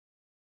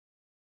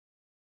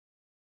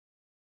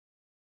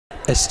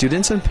As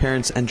students and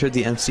parents entered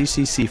the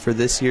MCCC for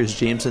this year's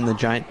James and the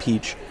Giant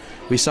Peach,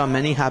 we saw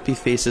many happy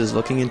faces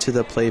looking into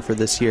the play for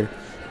this year.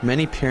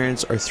 Many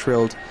parents are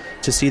thrilled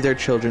to see their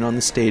children on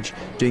the stage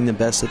doing the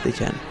best that they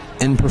can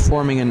and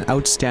performing an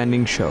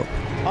outstanding show.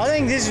 I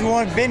think this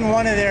has been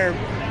one of their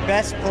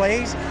best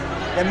plays.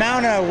 The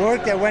amount of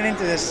work that went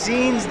into the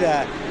scenes,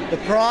 the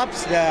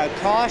props, the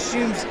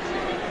costumes,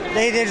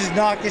 they just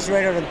knocked this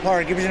right out of the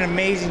park. It was an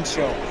amazing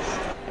show.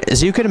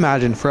 As you can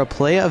imagine, for a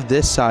play of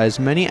this size,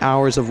 many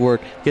hours of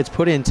work gets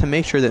put in to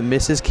make sure that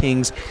Mrs.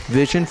 King's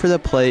vision for the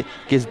play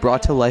gets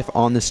brought to life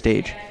on the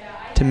stage.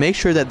 To make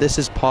sure that this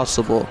is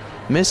possible,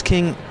 Miss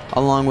King,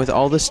 along with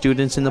all the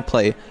students in the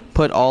play,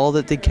 put all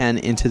that they can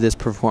into this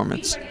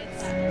performance.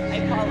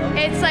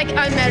 It's like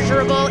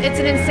unmeasurable. It's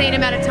an insane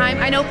amount of time.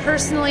 I know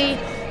personally,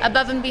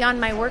 above and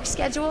beyond my work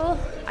schedule,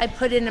 I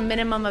put in a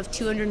minimum of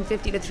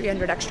 250 to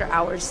 300 extra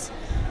hours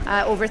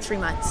over 3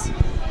 months.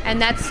 And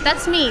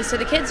that's me. So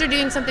the kids are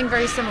doing something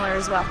very similar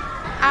as well.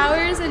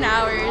 Hours and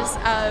hours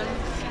of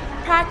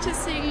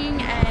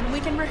practicing and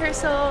weekend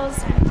rehearsals,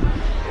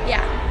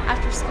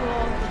 after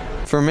school.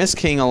 For Miss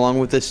King, along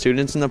with the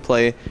students in the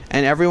play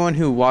and everyone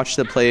who watched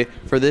the play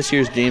for this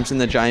year's James and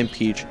the Giant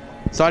Peach,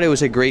 thought it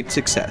was a great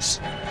success.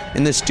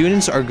 And the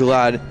students are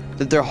glad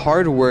that their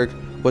hard work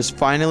has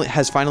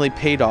finally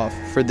paid off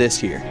for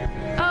this year.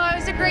 Oh, it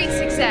was a great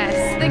success.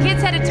 The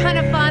kids had a ton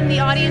of fun. The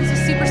audience was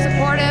super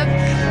supportive.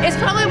 It's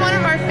probably one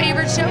of our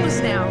favorite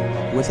shows now.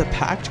 With a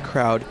packed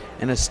crowd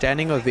and a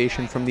standing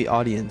ovation from the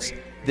audience,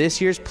 this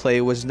year's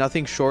play was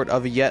nothing short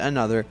of yet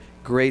another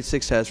great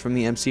success from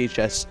the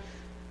MCHS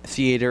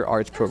Theater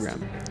Arts Program.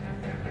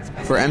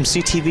 For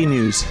MCTV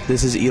News,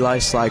 this is Eli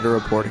Sliger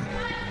reporting.